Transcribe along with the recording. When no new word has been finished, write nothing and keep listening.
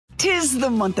'Tis the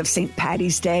month of St.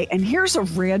 Paddy's Day, and here's a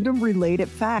random related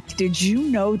fact. Did you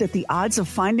know that the odds of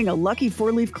finding a lucky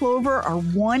four-leaf clover are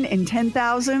 1 in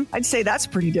 10,000? I'd say that's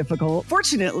pretty difficult.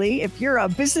 Fortunately, if you're a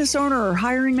business owner or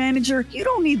hiring manager, you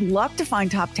don't need luck to find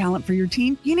top talent for your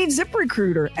team. You need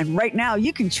ZipRecruiter, and right now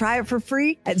you can try it for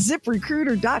free at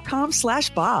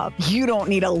ZipRecruiter.com/Bob. You don't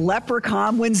need a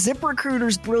leprechaun when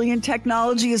ZipRecruiter's brilliant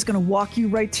technology is going to walk you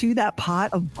right to that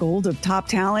pot of gold of top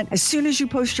talent. As soon as you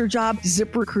post your job,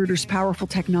 ZipRecruiter's powerful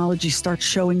technology starts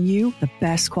showing you the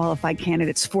best qualified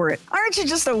candidates for it. Aren't you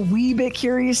just a wee bit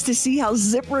curious to see how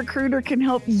ZipRecruiter can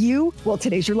help you? Well,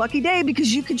 today's your lucky day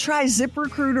because you can try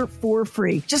ZipRecruiter for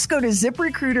free. Just go to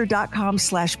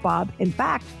ZipRecruiter.com/Bob. In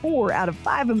fact, 4 out of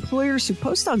 5 employers who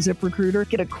post on ZipRecruiter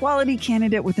get a quality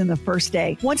candidate within the first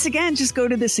day. Once again, just go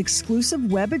to this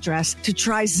exclusive web address to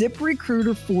try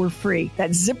ZipRecruiter for free.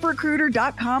 That's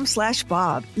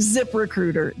ZipRecruiter.com/Bob.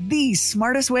 ZipRecruiter, the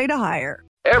smartest way to hire.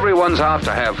 Everyone's out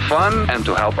to have fun and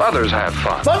to help others have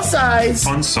fun. FunSize.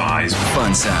 FunSize.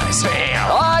 FunSize.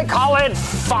 I call it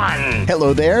fun.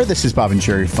 Hello there. This is Bob and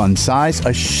Jerry FunSize,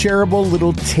 a shareable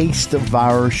little taste of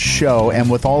our show. And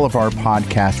with all of our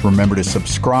podcasts, remember to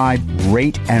subscribe,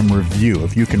 rate, and review.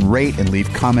 If you can rate and leave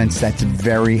comments, that's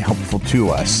very helpful to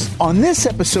us. On this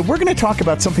episode, we're going to talk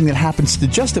about something that happens to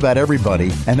just about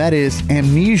everybody, and that is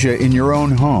amnesia in your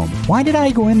own home. Why did I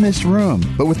go in this room?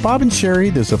 But with Bob and Jerry,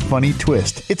 there's a funny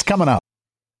twist. It's coming up.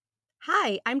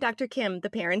 Hi, I'm Dr. Kim, the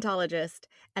parentologist.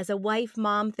 As a wife,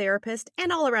 mom, therapist,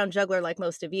 and all-around juggler like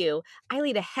most of you, I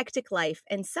lead a hectic life,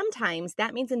 and sometimes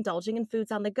that means indulging in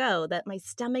foods on the go that my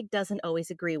stomach doesn't always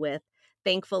agree with.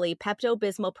 Thankfully,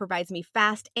 Pepto-Bismol provides me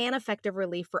fast and effective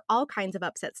relief for all kinds of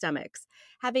upset stomachs.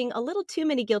 Having a little too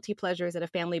many guilty pleasures at a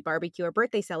family barbecue or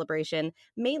birthday celebration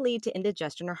may lead to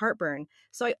indigestion or heartburn,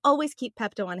 so I always keep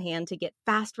Pepto on hand to get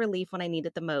fast relief when I need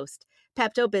it the most.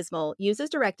 Pepto-Bismol, use as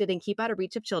directed and keep out of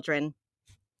reach of children.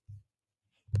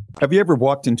 Have you ever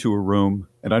walked into a room,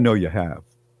 and I know you have,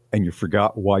 and you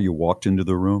forgot why you walked into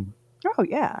the room? Oh,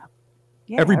 yeah.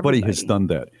 Everybody has done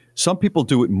that. Some people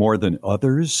do it more than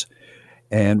others.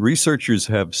 And researchers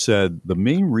have said the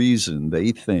main reason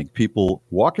they think people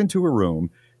walk into a room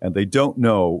and they don't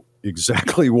know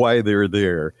exactly why they're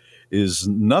there is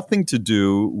nothing to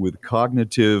do with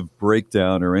cognitive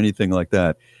breakdown or anything like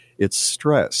that. It's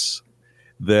stress.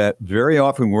 That very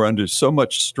often we're under so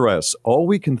much stress, all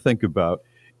we can think about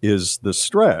is the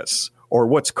stress or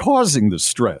what's causing the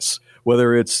stress.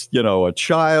 Whether it's, a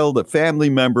child, a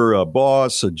family member, a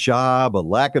boss, a job, a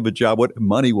lack of a job,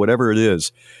 money, whatever it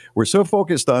is. We're so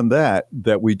focused on that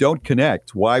we don't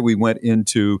connect why we went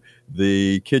into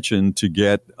the kitchen to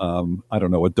get, a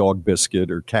dog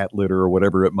biscuit or cat litter or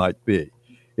whatever it might be.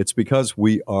 It's because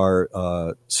we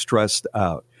are stressed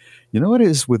out. You know what it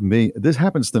is with me? This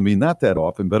happens to me not that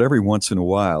often, but every once in a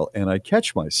while. And I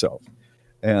catch myself.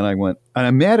 And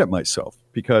I'm mad at myself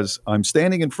because I'm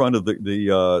standing in front of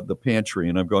the pantry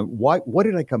and I'm going, why? What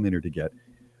did I come in here to get?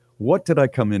 What did I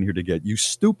come in here to get? You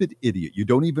stupid idiot. You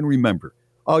don't even remember.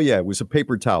 Oh, yeah, it was a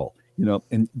paper towel,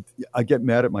 and I get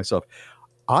mad at myself.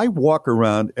 I walk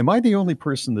around. Am I the only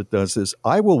person that does this?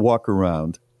 I will walk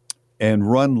around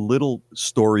and run little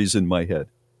stories in my head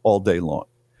all day long.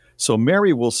 So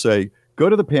Mary will say, go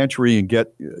to the pantry and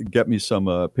get me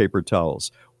some paper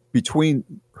towels. Between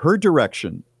her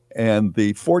direction and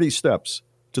the 40 steps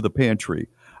to the pantry,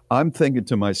 I'm thinking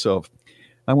to myself,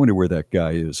 I wonder where that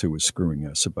guy is who was screwing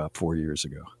us about 4 years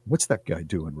ago. What's that guy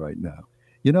doing right now?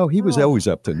 He was always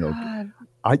up to no good.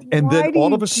 Then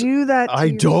all of a sudden, I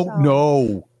don't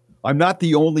know. I'm not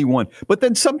the only one. But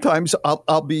then sometimes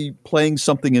I'll be playing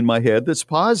something in my head that's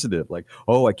positive, like,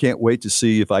 oh, I can't wait to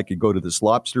see if I could go to this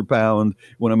lobster pound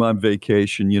when I'm on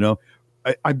vacation.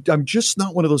 I'm just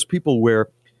not one of those people where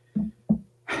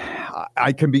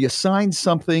I can be assigned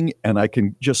something and I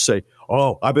can just say,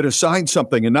 oh, I've been assigned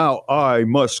something and now I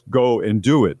must go and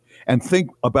do it and think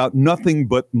about nothing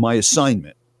but my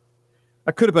assignment.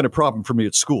 That could have been a problem for me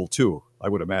at school, too, I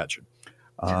would imagine.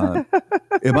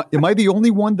 Am I the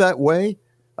only one that way?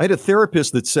 I had a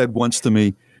therapist that said once to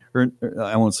me,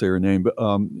 I won't say her name, but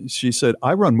she said,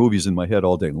 I run movies in my head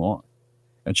all day long.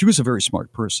 And she was a very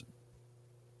smart person.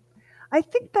 I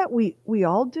think that we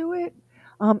all do it.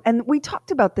 And we talked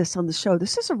about this on the show.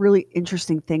 This is a really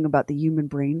interesting thing about the human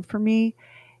brain for me,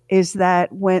 is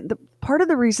that part of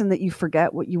the reason that you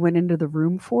forget what you went into the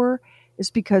room for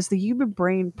is because the human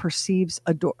brain perceives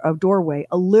a doorway,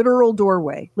 a literal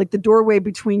doorway, like the doorway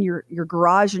between your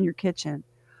garage and your kitchen,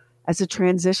 as a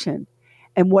transition.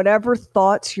 And whatever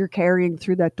thoughts you're carrying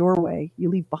through that doorway, you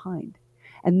leave behind.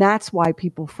 And that's why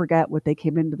people forget what they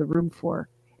came into the room for.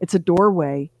 It's a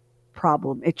doorway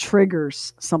problem. It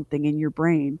triggers something in your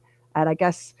brain at I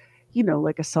guess,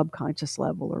 like a subconscious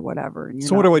level or whatever. And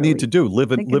So what do I need to do?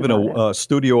 Live in a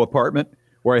studio apartment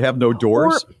where I have no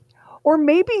doors? Or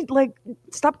maybe like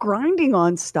stop grinding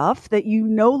on stuff that you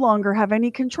no longer have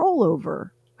any control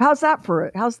over. How's that for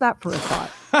a thought?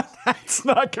 That's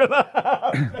not gonna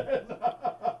happen.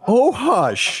 Oh,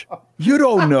 hush. You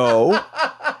don't know.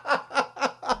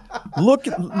 Look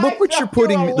what you're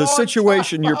putting, the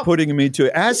situation you're putting me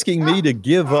to, asking me to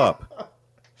give up.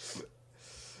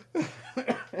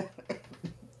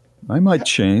 I might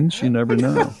change. You never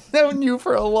know. I've known you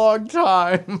for a long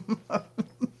time. I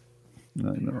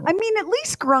know. I mean, at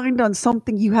least grind on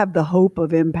something you have the hope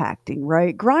of impacting,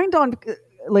 right? Grind on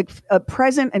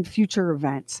present and future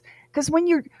events. Because when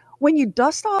you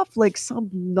dust off like some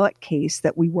nutcase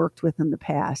that we worked with in the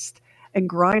past and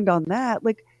grind on that,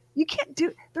 like you can't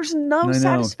do. There's no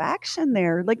satisfaction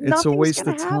there. Like it's a waste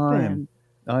gonna of happen. time.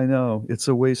 I know it's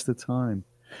a waste of time.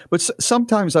 But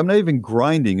sometimes I'm not even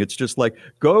grinding. It's just like,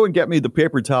 go and get me the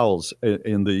paper towels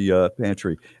in the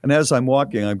pantry. And as I'm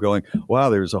walking, I'm going, wow,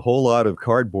 there's a whole lot of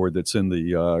cardboard that's in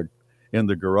the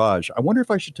garage. I wonder if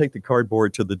I should take the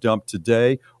cardboard to the dump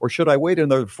today, or should I wait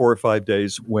another 4 or 5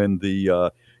 days when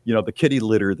the kitty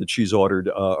litter that she's ordered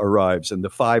arrives and the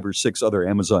 5 or 6 other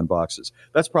Amazon boxes.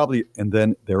 That's probably, and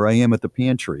then there I am at the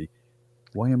pantry.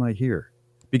 Why am I here?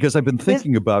 Because I've been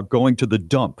thinking about going to the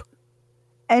dump.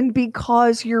 And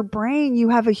because you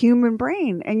have a human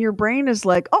brain, and your brain is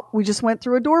like, oh, we just went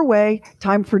through a doorway.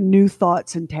 Time for new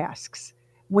thoughts and tasks.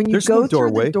 When you go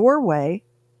through the doorway.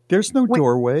 There's no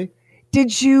doorway.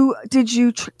 Did you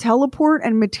teleport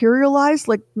and materialize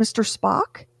like Mr.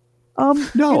 Spock?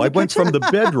 No, I went from the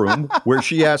bedroom where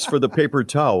she asked for the paper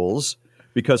towels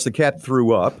because the cat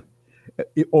threw up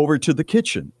over to the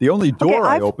kitchen. The only door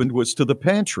I opened was to the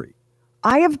pantry.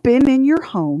 I have been in your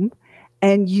home.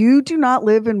 And you do not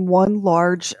live in one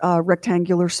large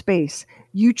rectangular space.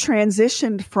 You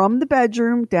transitioned from the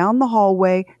bedroom down the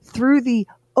hallway through the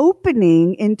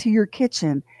opening into your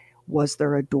kitchen. Was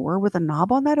there a door with a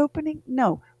knob on that opening?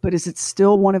 No. But is it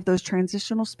still one of those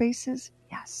transitional spaces?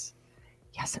 Yes.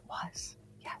 Yes, it was.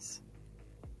 Yes.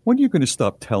 When are you going to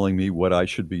stop telling me what I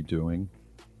should be doing?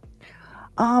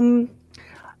 When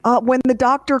the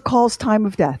doctor calls time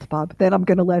of death, Bob, then I'm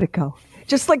going to let it go.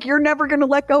 Just like you're never going to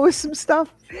let go of some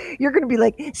stuff. You're going to be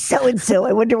like, so-and-so,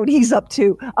 I wonder what he's up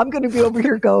to. I'm going to be over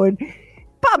here going,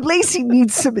 Bob Lacey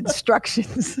needs some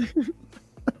instructions.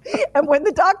 And when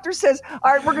the doctor says,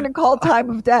 all right, we're going to call time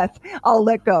of death, I'll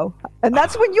let go. And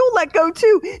that's when you'll let go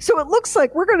too. So it looks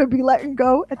like we're going to be letting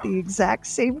go at the exact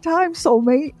same time,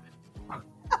 soulmate.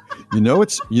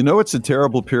 It's a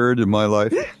terrible period in my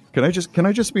life. Can I just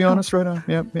be honest right now?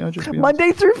 Yeah, just be honest.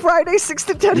 Monday through Friday, 6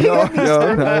 to 10 a.m.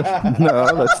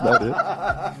 No, that's not it.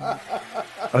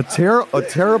 A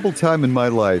terrible time in my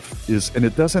life is, and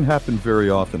it doesn't happen very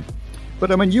often.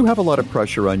 But I mean, you have a lot of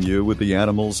pressure on you with the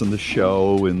animals and the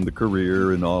show and the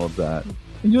career and all of that,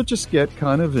 and you'll just get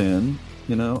kind of in,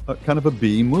 kind of a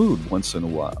B mood once in a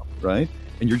while, right?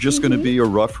 And you're just going to be a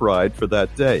rough ride for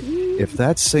that day. If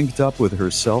that's synced up with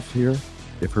herself here,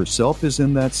 if herself is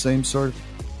in that same sort of.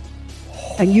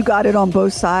 And you got it on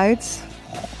both sides?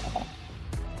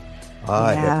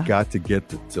 I have got to get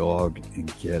the dog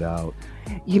and get out.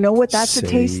 You know what that's a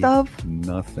taste of?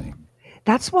 Nothing.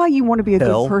 That's why you want to be a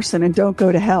good person and don't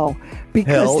go to hell.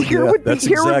 Because here would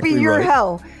be your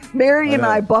hell. Mary and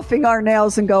I buffing our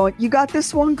nails and going, you got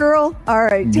this one, girl? All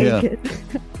right, take it.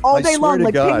 All day long,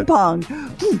 like ping pong.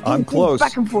 I'm close.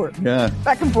 Back and forth. Yeah.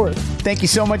 Back and forth. Thank you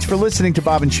so much for listening to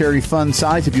Bob and Sherry Fun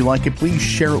Size. If you like it, please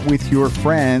share it with your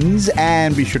friends.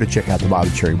 And be sure to check out the Bob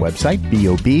and Sherry website,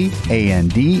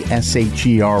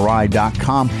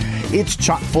 BOBANDSHERI.com. It's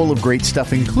chock full of great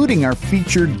stuff, including our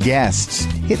featured guests.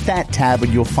 Hit that tab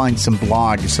and you'll find some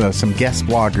blogs, some guest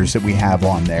bloggers that we have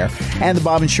on there. And the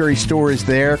Bob and Sherry store is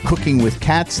there. Cooking with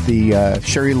Cats, the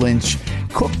Sherry Lynch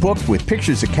cookbook with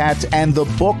pictures of cats, and the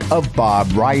Book of Bob,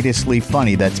 Riotously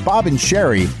Funny. That's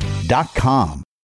bobandsherry.com.